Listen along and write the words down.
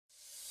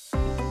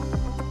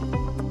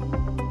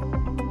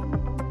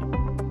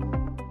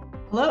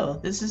Hello,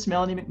 this is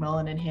Melanie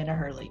McMullen and Hannah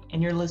Hurley,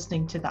 and you're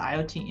listening to the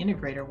IoT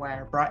Integrator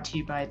Wire, brought to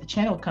you by the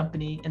Channel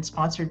Company and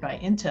sponsored by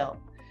Intel.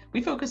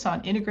 We focus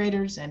on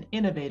integrators and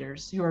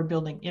innovators who are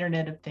building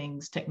Internet of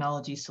Things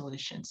technology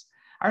solutions.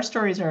 Our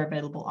stories are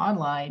available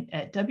online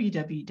at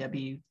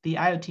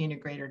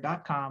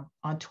www.theiotintegrator.com,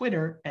 on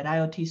Twitter at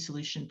IoT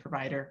Solution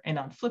Provider, and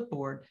on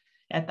Flipboard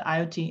at the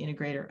IoT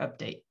Integrator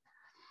Update.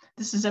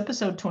 This is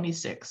episode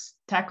 26,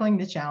 Tackling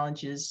the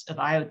Challenges of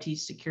IoT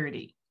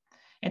Security.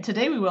 And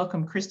today we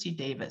welcome Kristy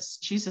Davis.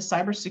 She's a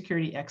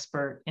cybersecurity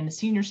expert and a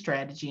senior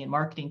strategy and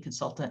marketing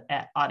consultant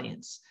at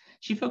Audienz.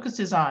 She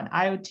focuses on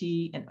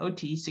IoT and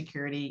OT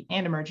security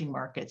and emerging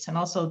markets, and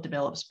also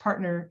develops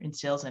partner and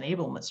sales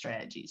enablement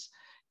strategies.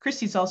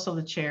 Kristy's also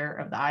the chair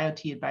of the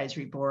IoT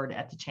Advisory Board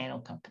at the Channel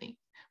Company.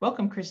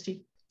 Welcome,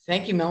 Kristy.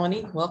 Thank you,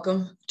 Melanie.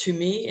 Welcome to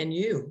me and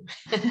you.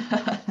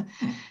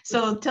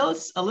 So tell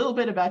us a little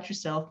bit about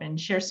yourself and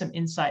share some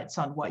insights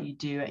on what you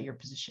do at your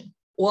position.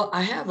 Well,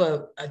 I have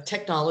a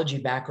technology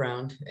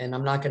background, and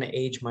I'm not going to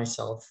age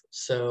myself,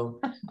 so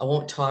I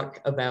won't talk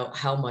about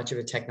how much of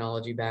a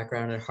technology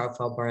background and how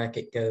far back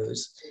it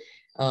goes.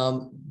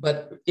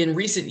 But in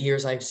recent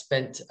years, I've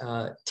spent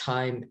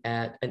time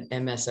at an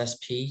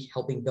MSSP,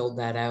 helping build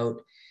that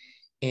out,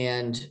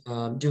 and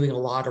doing a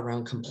lot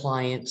around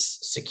compliance,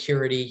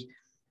 security,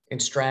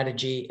 and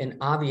strategy. And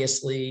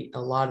obviously, a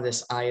lot of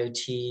this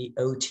IoT,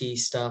 OT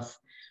stuff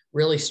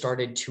really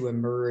started to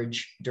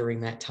emerge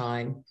during that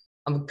time.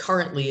 I'm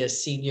currently a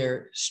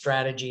senior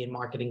strategy and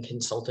marketing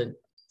consultant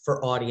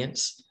for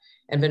Audienz,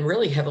 and been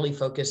really heavily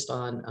focused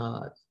on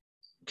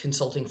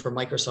consulting for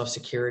Microsoft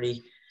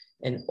Security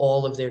and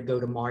all of their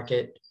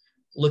go-to-market,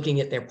 looking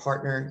at their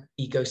partner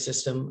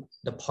ecosystem,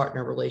 the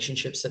partner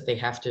relationships that they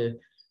have to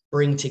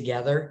bring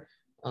together.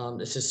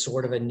 This is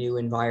sort of a new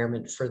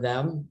environment for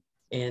them,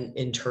 and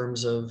in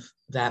terms of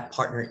that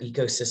partner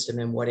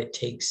ecosystem and what it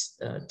takes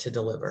to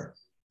deliver.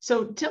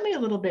 So tell me a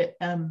little bit,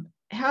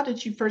 how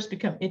did you first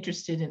become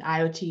interested in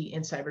IoT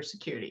and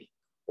cybersecurity?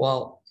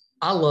 Well,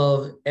 I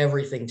love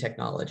everything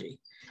technology,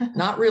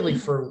 not really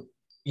for,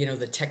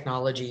 the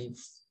technology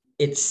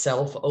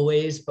itself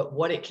always, but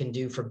what it can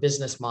do for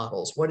business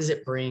models. What does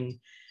it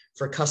bring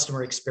for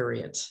customer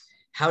experience?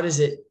 How does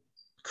it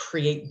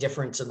create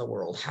difference in the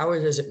world? How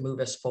does it move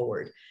us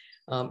forward?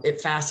 It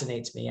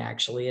fascinates me,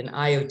 actually. And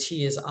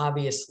IoT is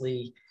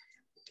obviously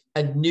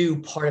a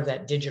new part of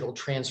that digital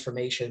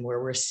transformation, where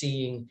we're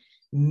seeing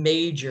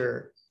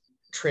major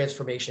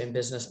transformation in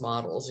business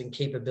models and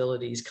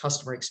capabilities,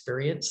 customer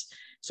experience.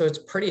 So it's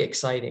pretty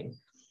exciting.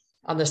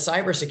 On the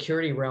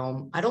cybersecurity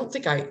realm, I don't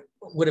think I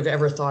would have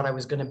ever thought I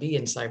was going to be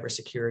in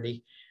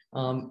cybersecurity.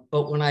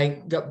 But when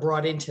I got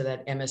brought into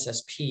that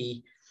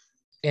MSSP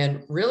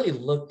and really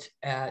looked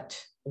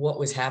at what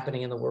was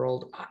happening in the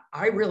world,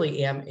 I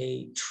really am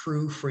a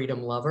true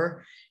freedom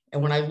lover.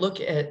 And when I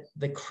look at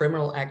the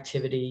criminal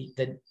activity,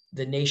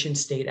 the nation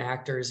state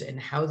actors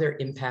and how they're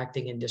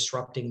impacting and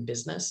disrupting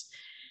business,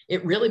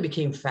 it really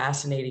became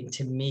fascinating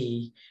to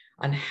me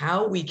on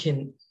how we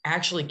can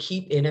actually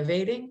keep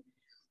innovating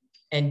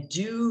and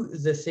do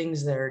the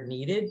things that are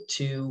needed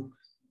to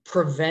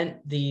prevent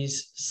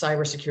these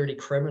cybersecurity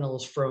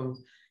criminals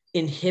from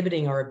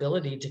inhibiting our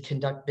ability to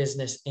conduct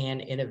business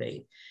and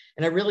innovate.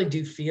 And I really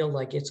do feel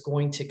like it's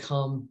going to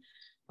come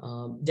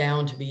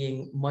down to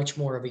being much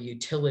more of a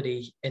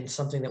utility and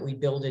something that we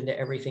build into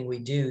everything we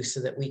do so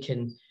that we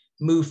can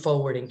move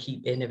forward and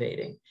keep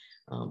innovating.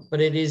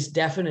 But it is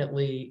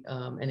definitely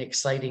an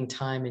exciting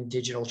time in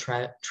digital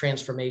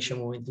transformation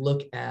when we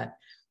look at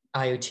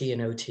IoT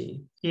and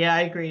OT. Yeah,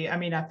 I agree. I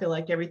mean, I feel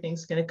like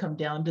everything's going to come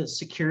down to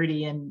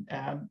security, and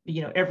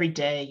every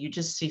day you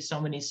just see so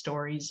many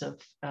stories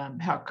of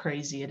how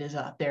crazy it is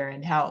out there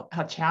and how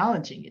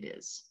challenging it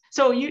is.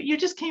 So you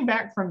just came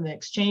back from the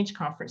Exchange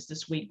conference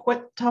this week.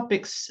 What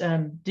topics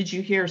did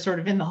you hear sort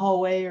of in the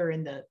hallway or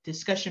in the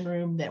discussion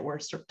room that were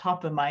sort of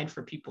top of mind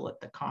for people at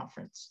the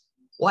conference?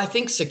 Well, I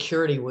think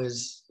security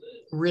was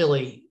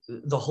really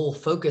the whole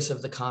focus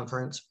of the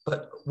conference.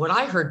 But what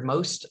I heard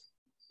most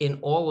in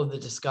all of the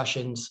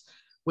discussions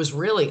was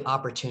really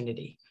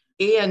opportunity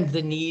and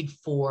the need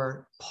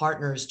for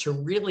partners to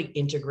really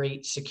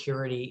integrate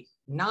security,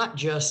 not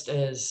just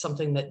as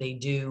something that they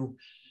do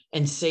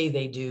and say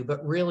they do,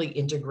 but really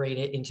integrate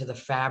it into the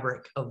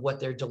fabric of what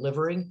they're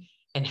delivering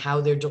and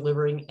how they're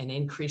delivering and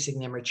increasing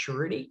their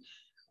maturity.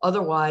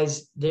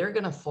 Otherwise, they're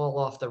going to fall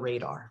off the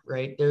radar,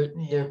 right?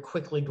 They're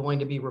quickly going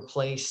to be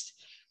replaced.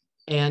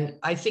 And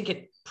I think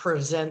it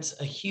presents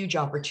a huge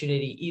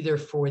opportunity either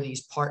for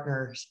these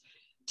partners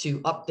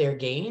to up their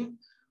game,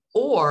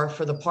 or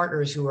for the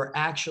partners who are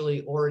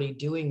actually already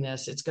doing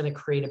this. It's going to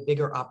create a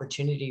bigger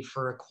opportunity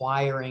for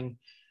acquiring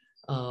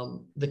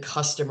the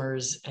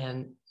customers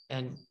and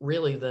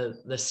really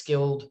the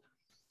skilled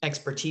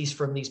expertise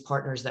from these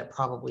partners that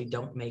probably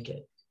don't make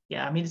it.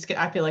 Yeah, I mean,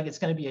 I feel like it's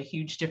going to be a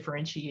huge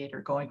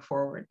differentiator going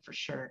forward for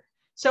sure.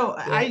 So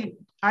yeah.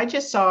 I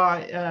just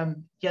saw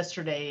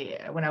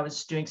yesterday when I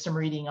was doing some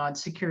reading on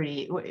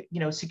security,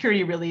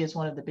 security really is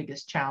one of the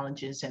biggest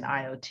challenges in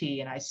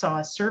IoT. And I saw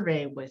a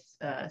survey with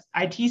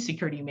IT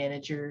security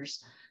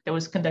managers that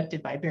was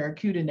conducted by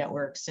Barracuda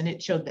Networks, and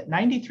it showed that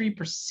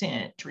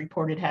 93%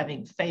 reported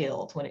having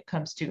failed when it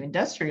comes to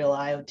industrial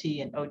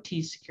IoT and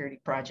OT security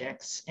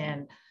projects.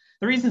 And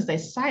the reasons they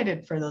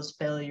cited for those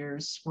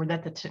failures were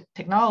that the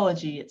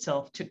technology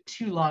itself took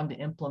too long to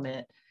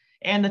implement,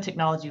 and the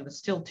technology was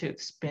still too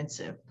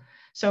expensive.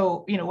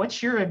 So,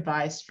 what's your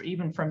advice for,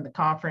 even from the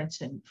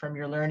conference and from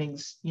your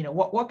learnings,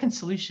 what can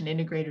solution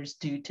integrators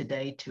do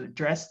today to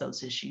address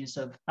those issues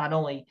of not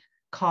only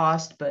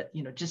cost, but,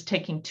 just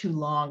taking too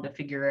long to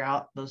figure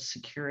out those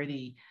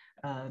security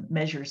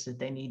measures that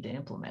they need to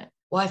implement?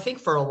 Well, I think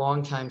for a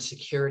long time,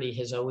 security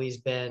has always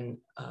been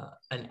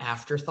an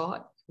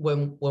afterthought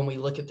when we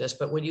look at this.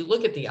 But when you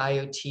look at the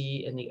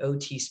IoT and the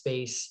OT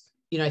space,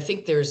 I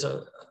think there's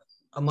a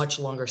much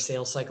longer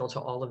sales cycle to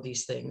all of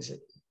these things.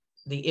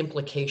 The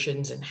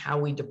implications and how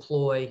we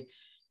deploy,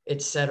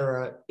 et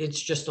cetera,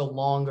 it's just a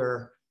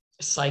longer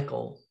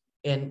cycle,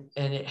 and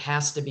it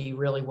has to be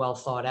really well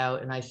thought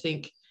out. And I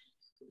think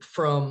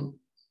from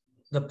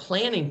the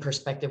planning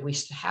perspective, we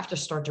have to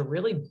start to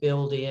really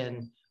build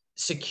in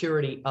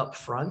security up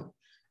front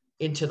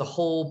into the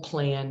whole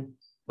plan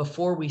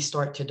before we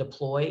start to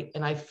deploy.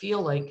 And I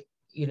feel like,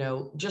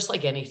 just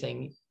like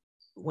anything,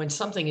 when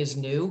something is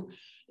new,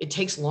 it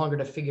takes longer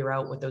to figure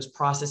out what those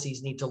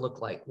processes need to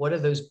look like. What are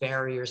those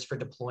barriers for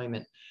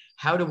deployment?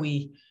 How do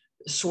we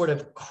sort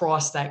of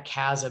cross that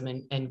chasm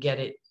and get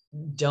it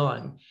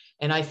done?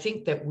 And I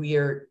think that we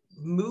are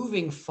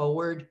moving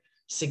forward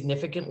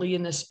significantly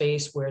in this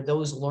space where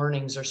those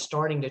learnings are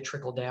starting to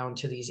trickle down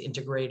to these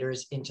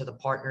integrators, into the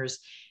partners.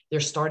 They're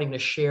starting to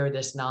share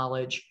this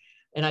knowledge.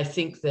 And I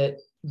think that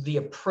the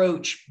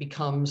approach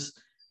becomes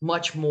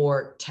much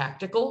more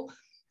tactical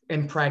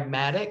and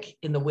pragmatic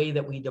in the way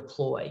that we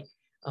deploy.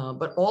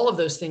 But all of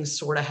those things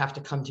sort of have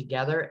to come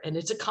together. And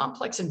it's a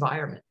complex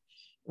environment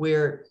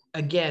where,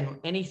 again,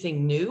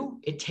 anything new,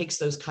 it takes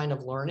those kind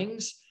of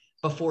learnings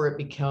before it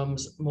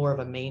becomes more of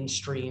a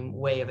mainstream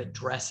way of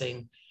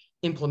addressing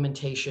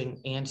implementation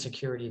and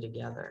security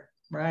together.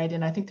 Right.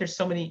 And I think there's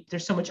so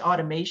much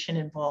automation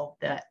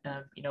involved that,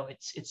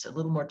 it's a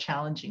little more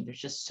challenging.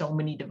 There's just so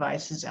many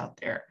devices out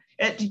there.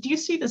 Do you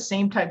see the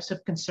same types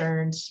of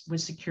concerns with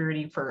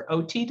security for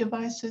OT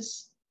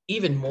devices?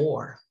 Even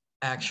more,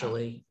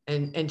 actually.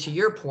 And to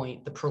your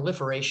point, the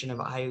proliferation of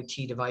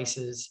IoT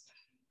devices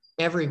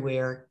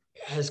everywhere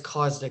has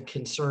caused a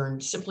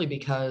concern simply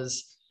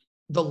because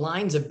the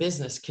lines of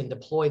business can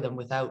deploy them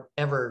without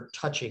ever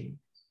touching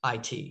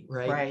IT,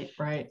 right?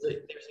 Right. There's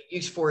a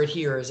use for it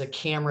here, as a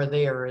camera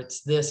there,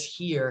 it's this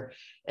here,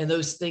 and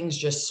those things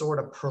just sort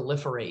of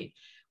proliferate.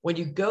 When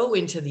you go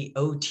into the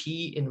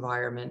OT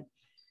environment,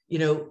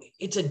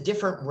 it's a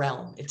different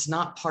realm. It's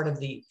not part of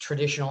the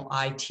traditional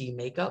IT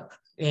makeup,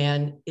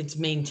 and it's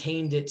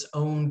maintained its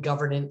own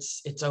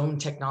governance, its own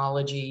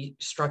technology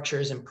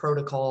structures and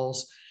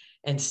protocols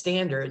and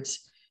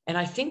standards. And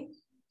I think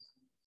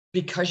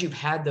because you've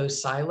had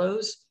those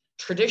silos,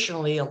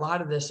 traditionally, a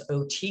lot of this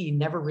OT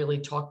never really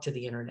talked to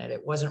the internet.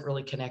 It wasn't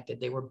really connected.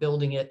 They were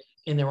building it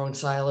in their own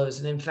silos.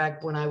 And in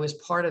fact, when I was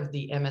part of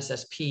the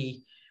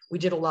MSSP, we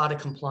did a lot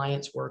of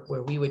compliance work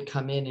where we would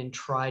come in and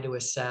try to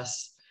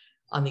assess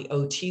on the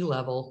OT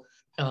level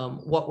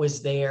what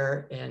was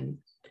there, and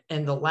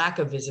the lack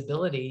of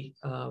visibility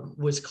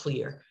was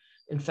clear.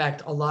 In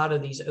fact, a lot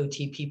of these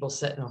OT people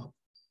sit in a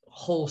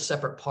whole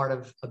separate part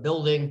of a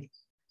building.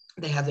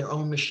 They have their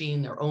own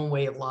machine, their own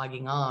way of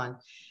logging on.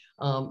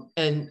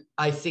 And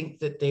I think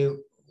that there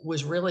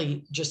was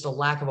really just a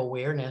lack of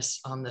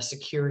awareness on the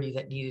security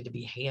that needed to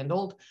be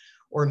handled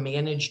or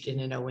managed in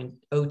an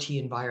OT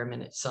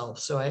environment itself.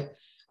 So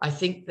I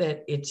think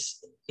that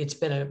it's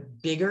been a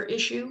bigger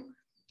issue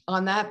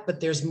on that, but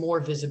there's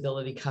more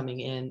visibility coming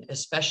in,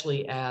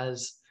 especially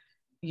as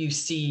you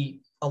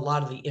see a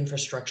lot of the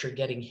infrastructure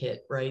getting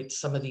hit, right?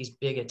 Some of these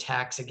big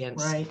attacks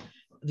against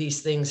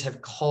these things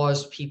have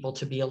caused people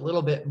to be a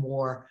little bit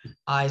more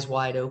eyes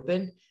wide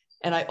open.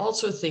 And I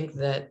also think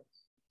that,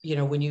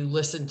 when you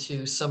listen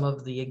to some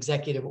of the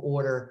executive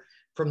order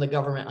from the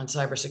government on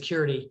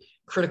cybersecurity,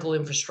 critical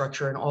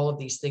infrastructure and all of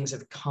these things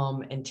have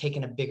come and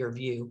taken a bigger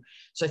view.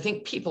 So I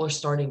think people are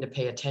starting to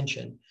pay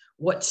attention.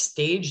 What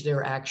stage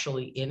they're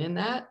actually in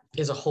that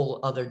is a whole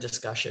other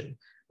discussion,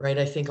 right?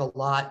 I think a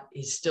lot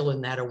is still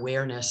in that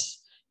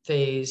awareness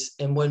phase.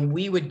 And when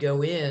we would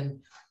go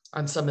in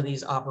on some of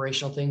these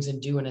operational things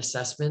and do an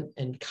assessment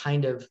and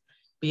kind of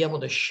be able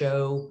to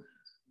show,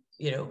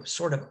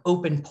 sort of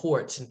open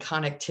ports and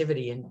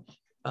connectivity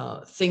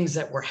and things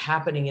that were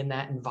happening in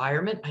that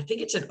environment, I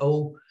think it's an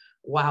oh,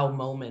 wow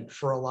moment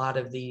for a lot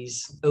of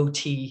these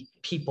OT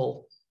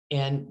people.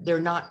 And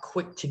they're not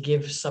quick to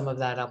give some of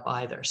that up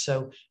either.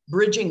 So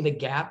bridging the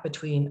gap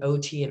between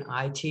OT and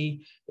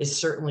IT is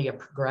certainly a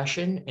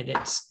progression, and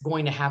it's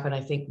going to happen,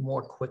 I think,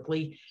 more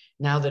quickly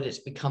now that it's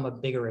become a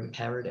bigger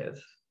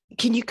imperative.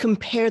 Can you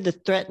compare the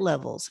threat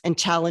levels and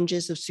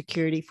challenges of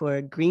security for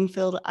a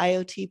greenfield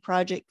IoT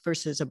project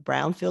versus a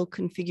brownfield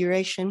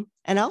configuration?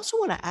 And I also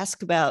want to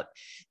ask about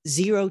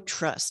zero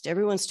trust.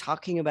 Everyone's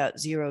talking about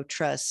zero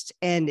trust.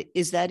 And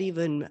is that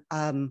even,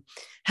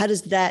 how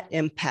does that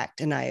impact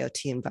an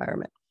IoT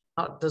environment?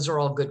 Those are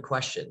all good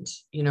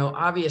questions.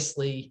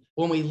 Obviously,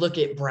 when we look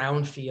at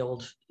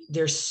brownfield,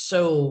 there's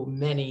so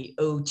many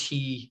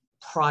OT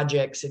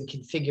projects and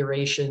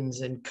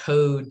configurations and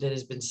code that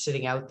has been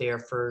sitting out there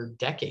for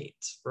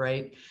decades,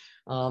 right?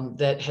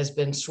 That has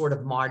been sort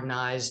of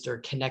modernized or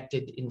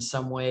connected in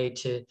some way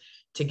to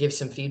give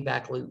some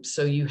feedback loops.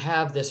 So you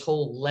have this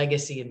whole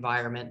legacy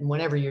environment. And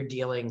whenever you're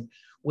dealing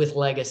with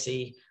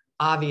legacy,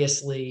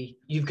 obviously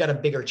you've got a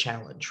bigger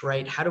challenge,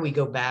 right? How do we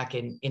go back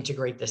and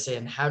integrate this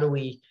in? How do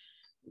we,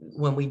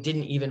 when we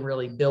didn't even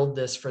really build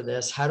this for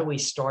this, how do we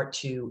start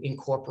to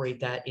incorporate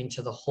that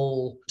into the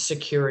whole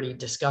security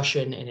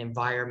discussion and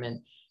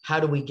environment? How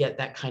do we get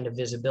that kind of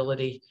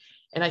visibility?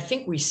 And I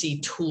think we see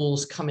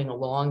tools coming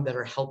along that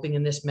are helping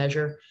in this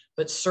measure,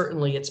 but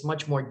certainly it's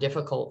much more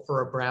difficult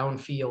for a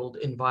brownfield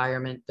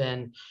environment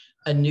than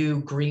a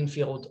new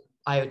greenfield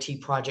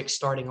IoT project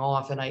starting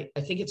off. And I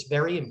think it's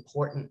very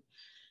important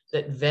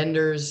that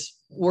vendors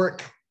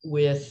work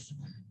with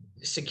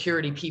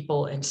security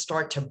people and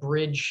start to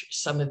bridge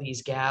some of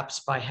these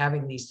gaps by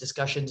having these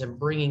discussions and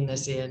bringing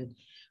this in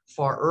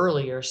far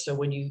earlier. So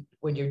when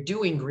you're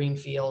doing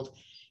greenfield,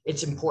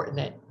 it's important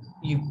that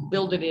you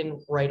build it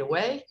in right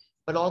away,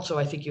 but also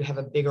I think you have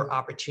a bigger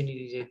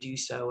opportunity to do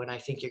so. And I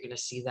think you're going to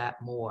see that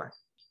more.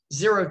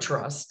 Zero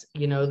trust,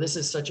 this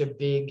is such a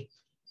big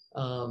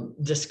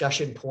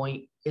discussion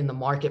point in the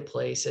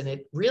marketplace. And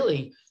it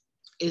really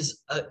is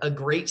a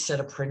great set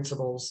of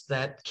principles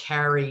that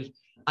carry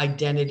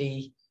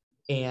identity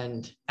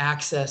and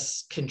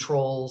access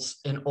controls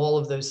and all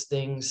of those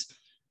things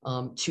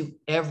to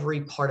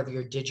every part of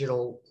your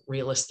digital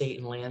real estate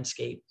and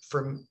landscape,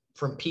 from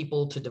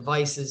people to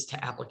devices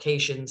to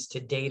applications to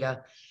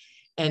data,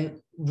 and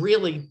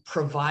really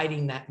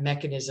providing that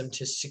mechanism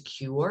to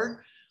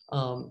secure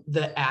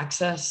the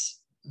access,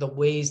 the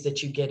ways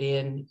that you get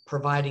in,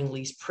 providing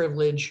least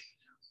privilege,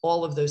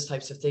 all of those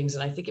types of things.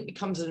 And I think it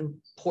becomes an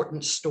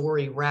important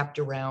story wrapped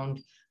around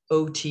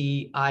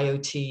OT,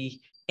 IoT.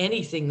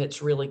 Anything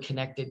that's really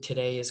connected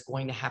today is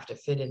going to have to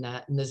fit in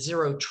that. And the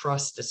zero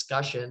trust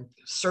discussion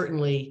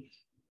certainly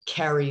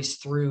carries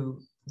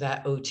through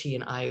that OT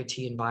and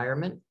IoT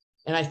environment.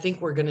 And I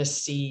think we're going to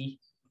see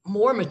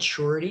more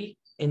maturity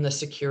in the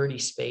security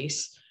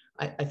space.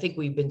 I think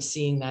we've been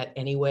seeing that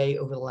anyway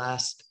over the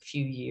last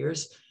few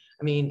years.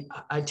 I mean,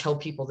 I tell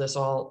people this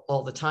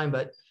all the time,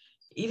 but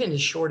even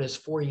as short as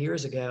 4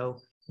 years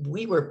ago,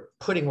 we were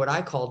putting what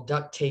I call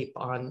duct tape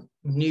on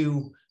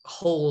new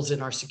holes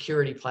in our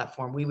security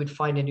platform. We would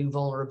find a new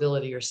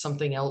vulnerability or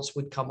something else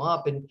would come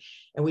up, and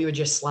we would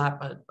just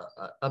slap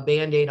a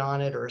Band-Aid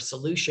on it or a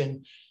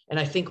solution. And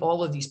I think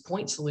all of these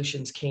point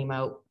solutions came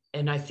out.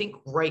 And I think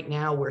right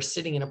now we're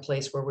sitting in a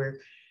place where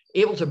we're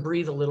able to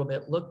breathe a little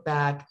bit, look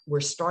back. We're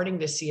starting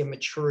to see a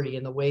maturity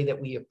in the way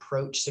that we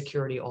approach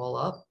security all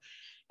up.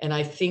 And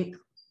I think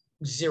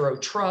zero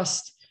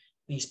trust,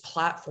 these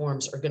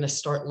platforms are going to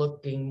start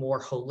looking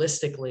more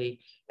holistically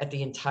at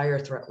the entire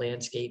threat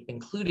landscape,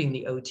 including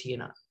the OT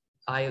and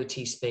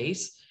IoT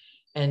space.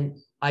 And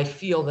I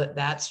feel that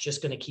that's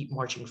just going to keep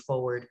marching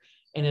forward.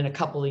 And in a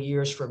couple of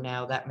years from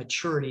now, that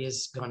maturity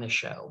is going to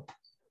show.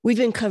 We've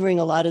been covering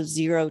a lot of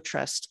zero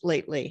trust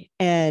lately,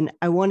 and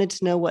I wanted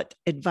to know what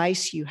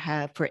advice you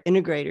have for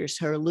integrators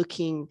who are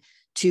looking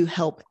to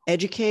help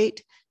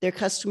educate their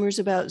customers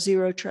about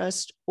zero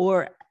trust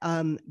or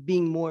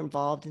being more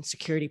involved in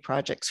security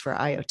projects for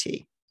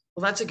IoT.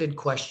 Well, that's a good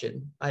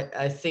question.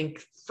 I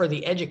think for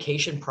the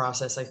education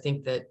process, I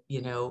think that,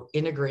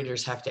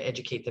 integrators have to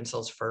educate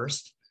themselves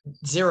first.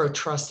 Zero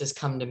trust has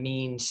come to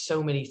mean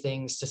so many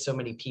things to so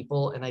many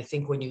people. And I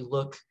think when you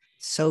look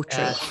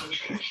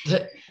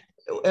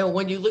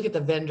when you look at the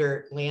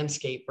vendor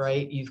landscape,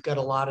 right, you've got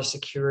a lot of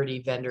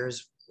security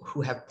vendors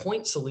who have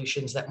point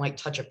solutions that might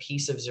touch a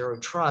piece of zero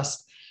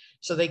trust.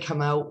 So they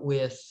come out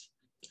with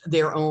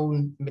their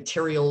own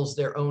materials,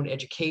 their own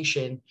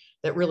education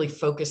that really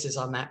focuses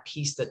on that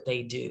piece that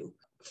they do.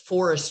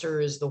 Forrester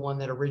is the one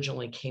that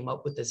originally came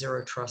up with the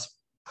zero trust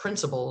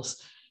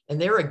principles, and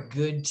they're a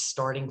good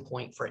starting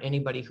point for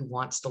anybody who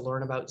wants to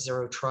learn about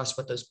zero trust,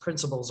 what those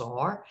principles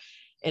are,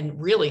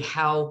 and really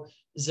how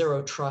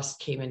zero trust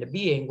came into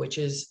being, which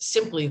is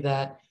simply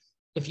that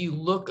if you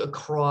look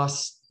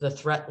across the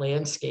threat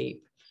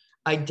landscape,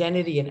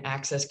 identity and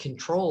access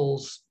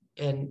controls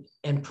and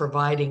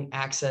providing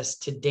access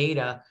to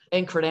data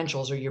and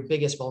credentials are your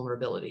biggest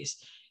vulnerabilities.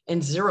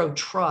 And zero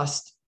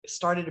trust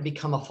started to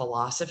become a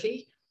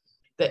philosophy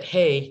that,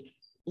 hey,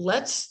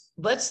 let's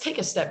take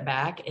a step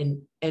back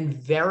and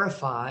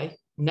verify,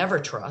 never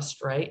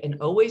trust, right?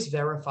 And always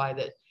verify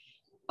that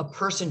a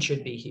person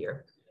should be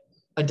here.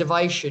 A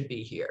device should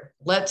be here.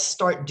 Let's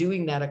start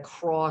doing that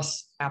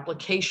across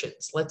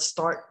applications. Let's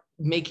start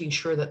making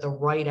sure that the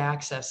right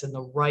access and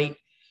the right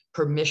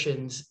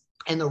permissions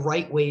and the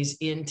right ways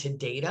into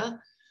data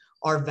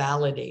are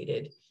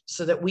validated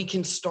so that we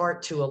can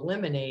start to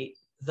eliminate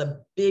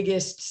the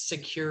biggest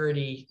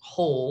security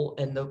hole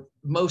and the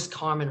most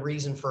common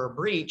reason for a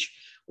breach,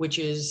 which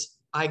is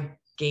I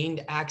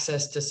gained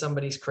access to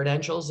somebody's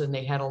credentials and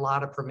they had a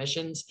lot of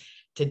permissions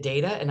to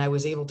data and I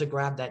was able to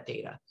grab that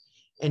data.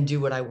 and do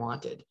what I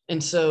wanted.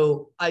 And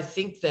so I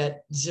think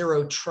that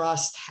zero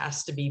trust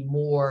has to be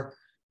more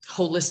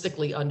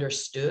holistically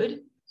understood,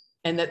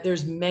 and that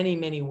there's many,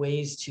 many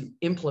ways to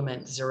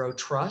implement zero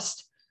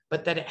trust,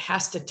 but that it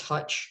has to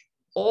touch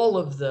all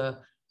of the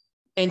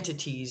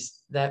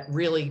entities that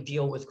really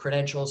deal with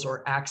credentials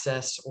or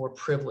access or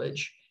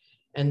privilege.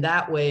 And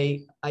that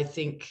way, I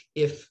think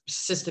if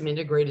system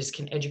integrators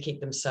can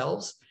educate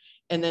themselves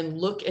and then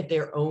look at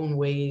their own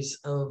ways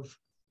of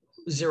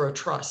zero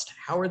trust,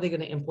 how are they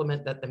going to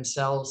implement that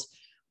themselves?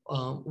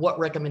 What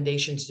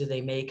recommendations do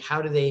they make?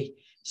 How do they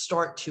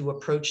start to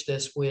approach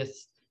this with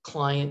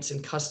clients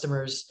and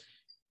customers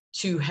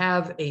to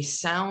have a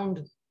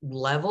sound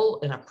level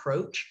and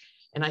approach?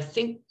 And I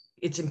think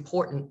it's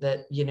important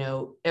that,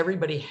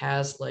 everybody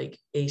has like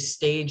a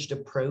staged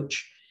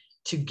approach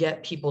to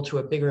get people to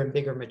a bigger and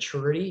bigger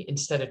maturity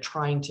instead of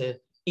trying to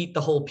eat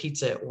the whole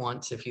pizza at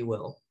once, if you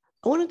will.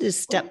 I wanted to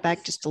step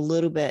back just a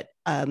little bit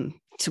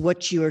to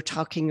what you were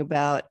talking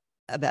about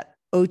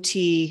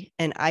OT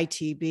and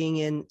IT being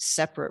in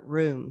separate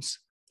rooms.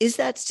 Is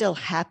that still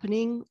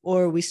happening,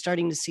 or are we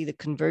starting to see the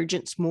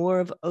convergence more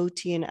of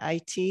OT and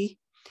IT?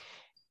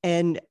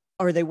 And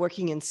are they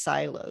working in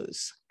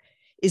silos?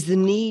 Is the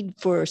need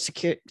for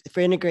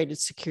integrated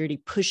security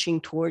pushing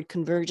toward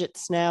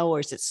convergence now, or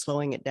is it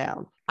slowing it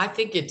down? I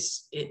think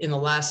it's, in the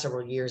last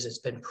several years, it's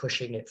been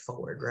pushing it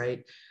forward,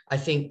 right? I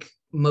think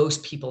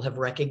most people have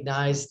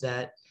recognized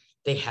that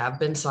they have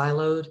been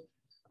siloed,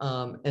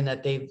 and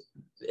that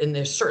and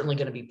there's certainly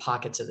going to be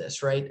pockets of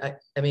this, right?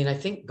 I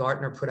think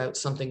Gartner put out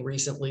something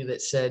recently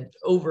that said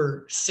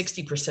over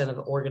 60% of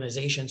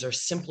organizations are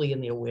simply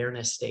in the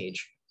awareness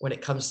stage when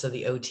it comes to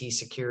the OT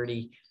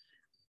security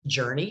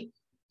journey.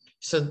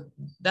 So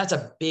that's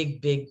a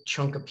big, big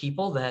chunk of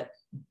people that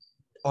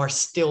are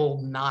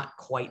still not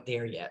quite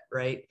there yet,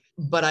 right?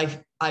 But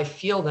I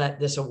feel that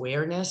this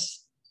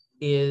awareness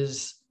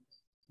is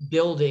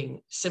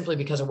building simply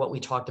because of what we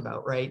talked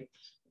about, right?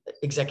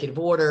 Executive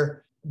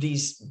order,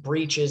 these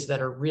breaches that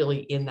are really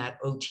in that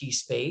OT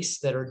space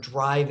that are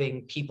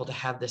driving people to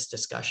have this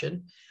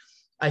discussion.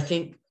 I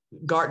think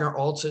Gartner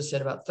also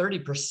said about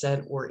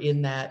 30% were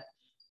in that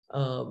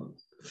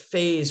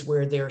phase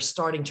where they're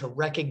starting to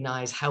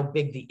recognize how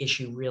big the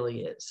issue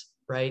really is,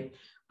 right?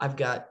 I've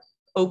got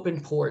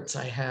open ports,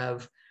 I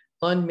have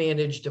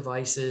unmanaged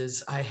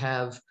devices, I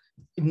have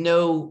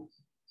no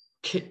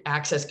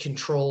access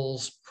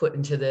controls put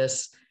into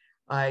this.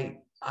 I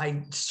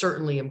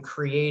certainly am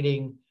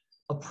creating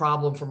a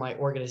problem for my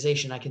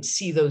organization. I can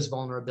see those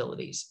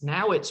vulnerabilities.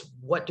 Now it's,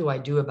 what do I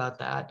do about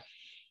that?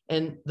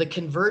 And the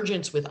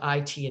convergence with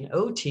IT and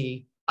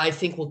OT, I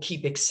think, will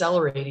keep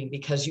accelerating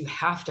because you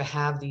have to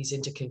have these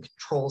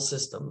control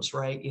systems,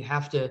 right? You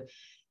have to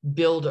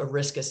build a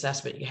risk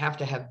assessment. You have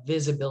to have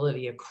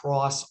visibility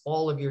across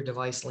all of your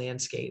device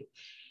landscape.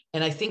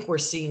 And I think we're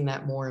seeing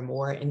that more and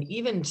more. And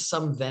even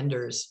some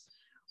vendors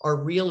are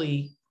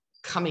really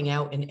coming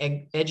out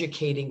and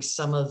educating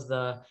some of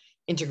the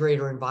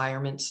integrator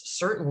environments,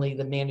 certainly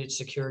the managed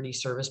security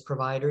service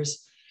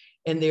providers.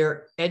 And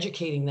they're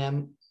educating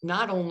them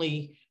not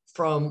only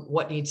from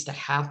what needs to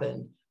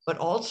happen, but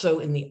also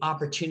in the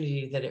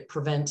opportunity that it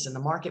prevents in the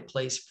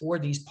marketplace for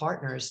these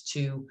partners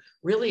to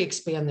really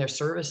expand their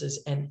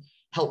services and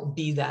help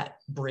be that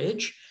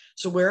bridge.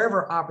 So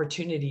wherever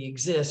opportunity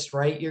exists,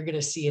 right, you're going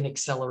to see an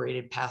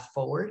accelerated path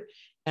forward.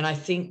 And I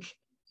think,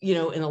 in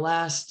the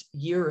last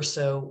year or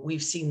so,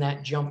 we've seen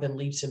that jump in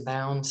leaps and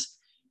bounds.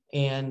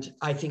 And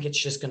I think it's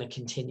just going to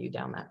continue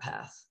down that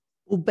path.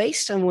 Well,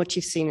 based on what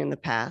you've seen in the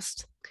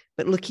past,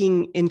 but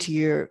looking into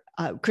your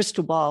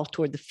crystal ball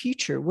toward the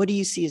future, what do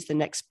you see as the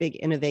next big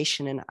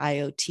innovation in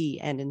IoT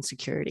and in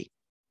security?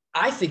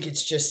 I think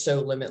it's just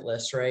so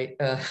limitless, right?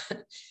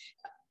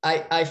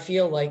 I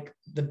feel like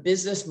the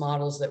business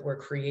models that we're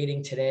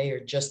creating today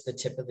are just the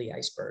tip of the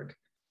iceberg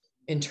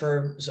in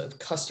terms of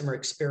customer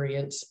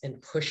experience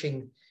and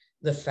pushing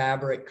the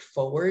fabric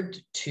forward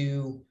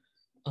to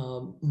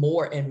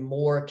more and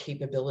more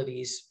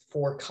capabilities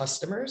for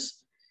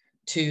customers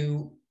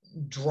to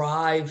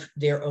drive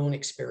their own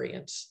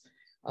experience.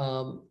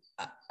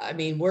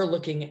 We're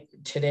looking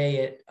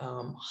today at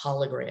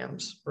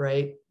holograms,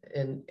 right?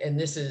 And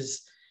this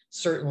is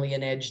certainly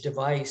an edge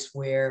device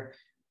where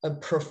a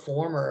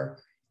performer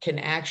can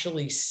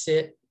actually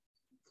sit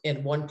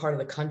in one part of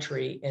the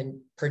country and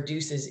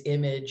produce his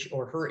image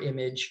or her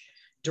image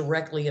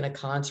directly in a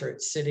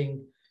concert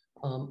sitting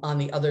on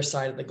the other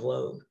side of the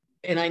globe.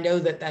 And I know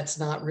that that's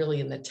not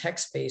really in the tech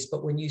space,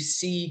 but when you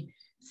see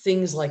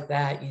things like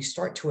that, you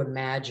start to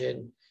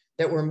imagine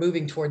that we're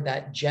moving toward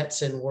that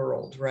Jetson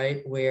world,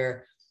 right?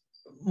 Where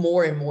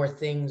more and more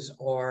things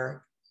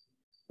are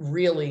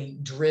really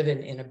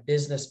driven in a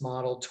business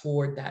model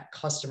toward that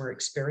customer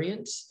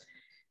experience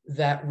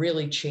that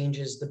really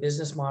changes the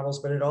business models,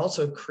 but it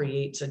also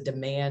creates a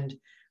demand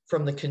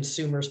from the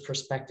consumer's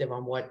perspective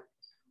on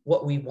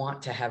what we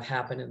want to have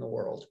happen in the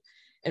world.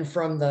 And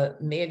from the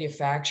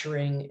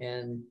manufacturing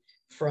and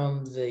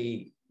from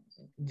the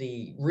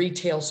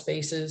retail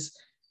spaces,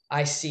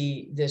 I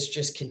see this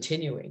just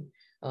continuing.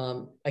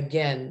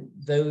 Again,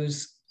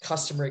 those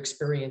customer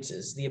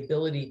experiences, the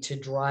ability to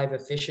drive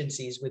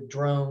efficiencies with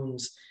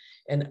drones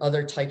and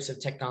other types of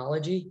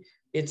technology,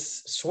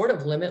 it's sort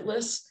of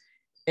limitless.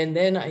 And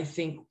then I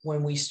think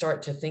when we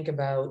start to think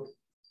about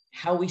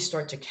how we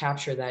start to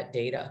capture that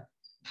data,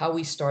 how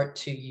we start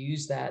to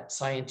use that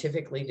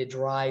scientifically to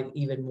drive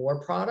even more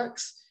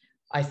products,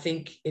 I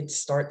think it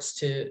starts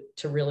to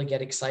really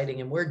get exciting.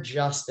 And we're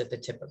just at the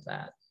tip of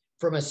that.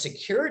 From a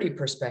security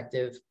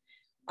perspective,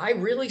 I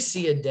really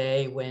see a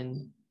day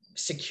when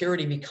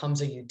security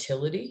becomes a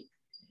utility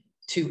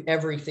to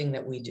everything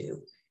that we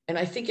do. And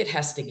I think it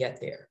has to get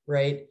there,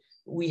 right?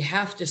 We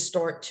have to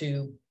start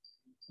to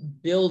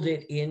build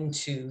it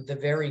into the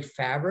very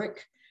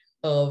fabric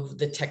of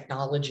the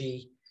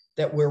technology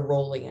that we're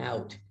rolling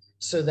out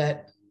so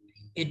that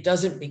it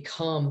doesn't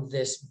become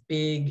this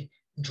big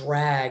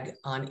drag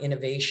on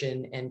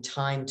innovation and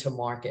time to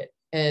market.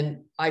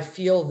 And I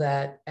feel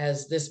that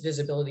as this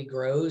visibility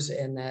grows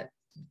and that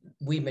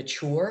we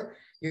mature,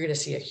 you're going to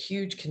see a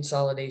huge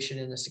consolidation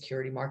in the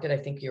security market. I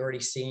think you're already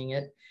seeing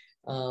it,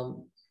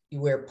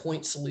 where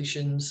point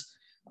solutions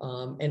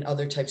and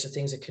other types of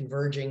things are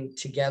converging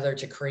together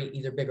to create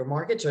either bigger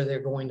markets or they're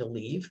going to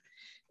leave.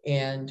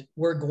 And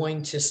we're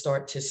going to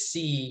start to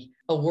see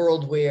a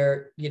world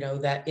where,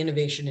 that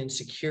innovation and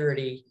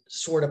security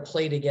sort of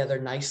play together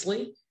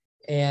nicely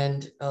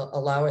and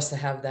allow us to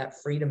have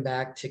that freedom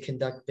back to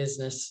conduct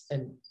business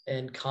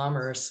and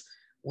commerce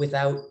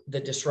without the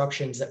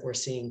disruptions that we're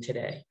seeing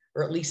today,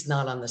 or at least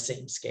not on the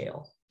same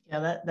scale.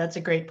 Yeah, that's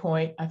a great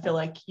point. I feel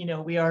like,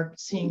 we are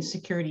seeing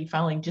security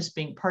finally just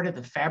being part of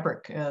the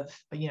fabric of,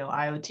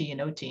 IoT and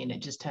OT, and it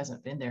just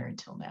hasn't been there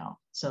until now.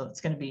 So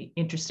it's going to be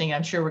interesting.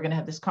 I'm sure we're going to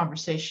have this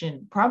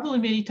conversation probably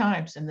many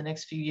times in the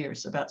next few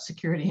years about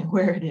security and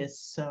where it is.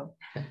 So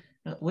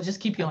we'll just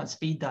keep you on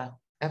speed dial.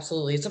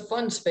 Absolutely. It's a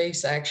fun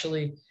space,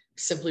 actually,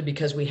 simply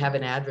because we have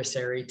an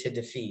adversary to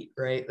defeat,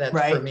 right? That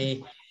right. For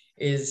me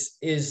is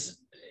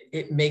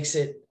it makes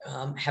it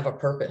have a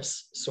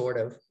purpose, sort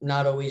of,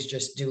 not always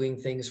just doing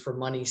things for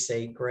money's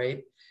sake,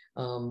 right?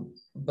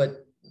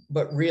 But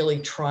really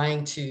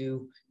trying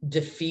to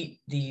defeat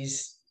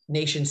these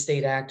nation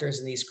state actors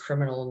and these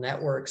criminal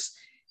networks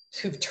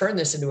who've turned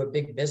this into a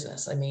big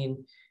business. I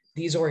mean,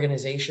 these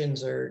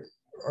organizations are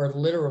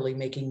literally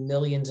making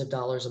millions of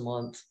dollars a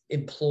month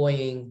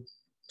employing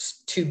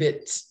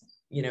two-bit,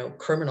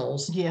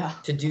 criminals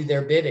to do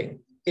their bidding.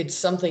 It's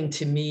something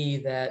to me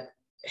that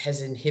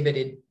has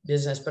inhibited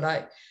business, but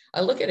I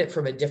look at it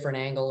from a different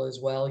angle as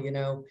well.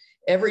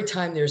 Every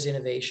time there's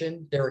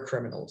innovation, there are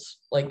criminals.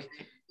 Like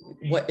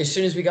as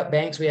soon as we got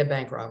banks, we had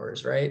bank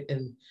robbers, right?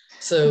 And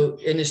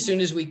as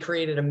soon as we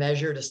created a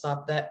measure to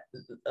stop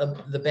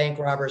the bank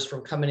robbers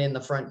from coming in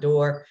the front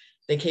door,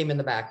 they came in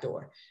the back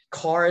door.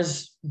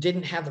 Cars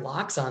didn't have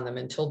locks on them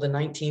until the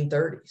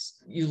 1930s.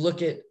 You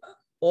look at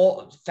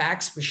all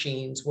fax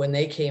machines when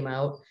they came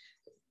out,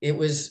 it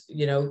was,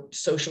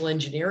 social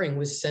engineering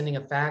was sending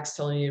a fax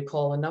telling you to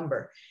call a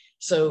number.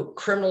 So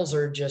criminals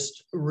are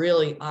just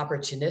really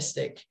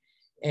opportunistic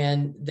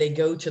and they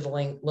go to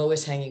the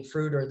lowest hanging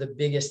fruit or the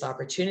biggest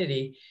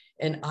opportunity.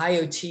 And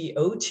IoT,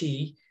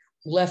 OT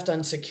left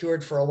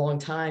unsecured for a long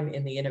time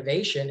in the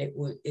innovation.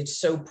 It's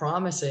so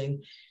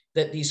promising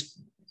that these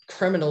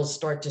criminals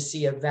start to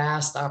see a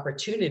vast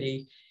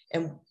opportunity.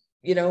 And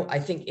I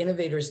think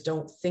innovators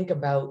don't think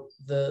about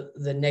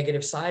the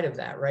negative side of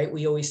that, right?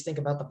 We always think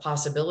about the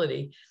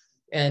possibility,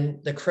 and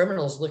the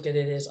criminals look at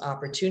it as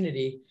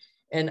opportunity.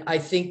 And I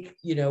think,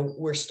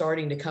 we're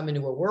starting to come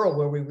into a world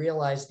where we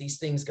realize these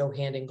things go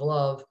hand in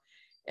glove,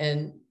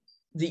 and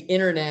the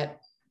internet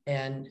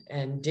and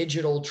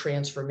digital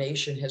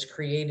transformation has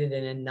created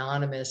an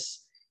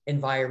anonymous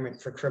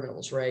environment for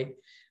criminals, right?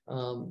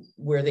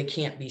 Where they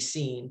can't be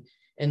seen.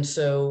 And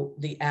so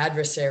the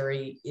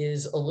adversary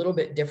is a little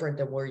bit different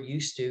than we're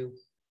used to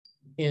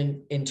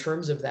in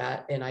terms of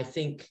that. And I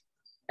think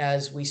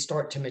as we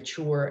start to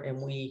mature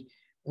and we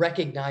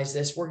recognize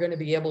this, we're going to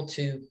be able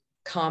to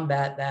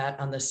combat that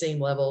on the same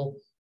level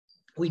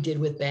we did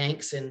with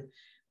banks and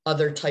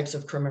other types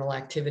of criminal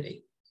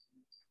activity.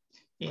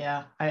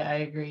 Yeah, I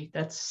agree.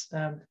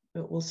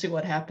 We'll see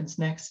what happens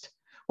next.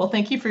 Well,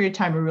 thank you for your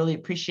time. I really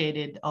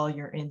appreciated all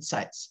your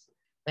insights.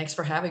 Thanks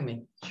for having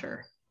me.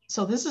 Sure.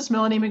 So this is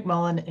Melanie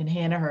McMullen and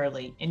Hannah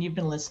Hurley, and you've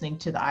been listening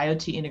to the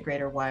IoT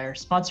Integrator Wire,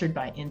 sponsored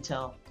by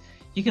Intel.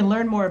 You can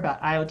learn more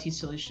about IoT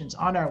solutions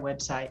on our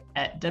website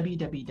at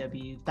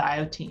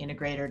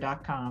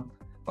www.theiotIntegrator.com,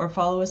 or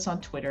follow us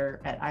on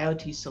Twitter at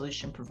IoT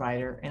Solution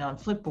Provider and on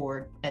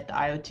Flipboard at the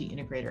IoT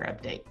Integrator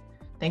Update.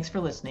 Thanks for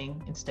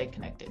listening and stay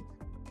connected.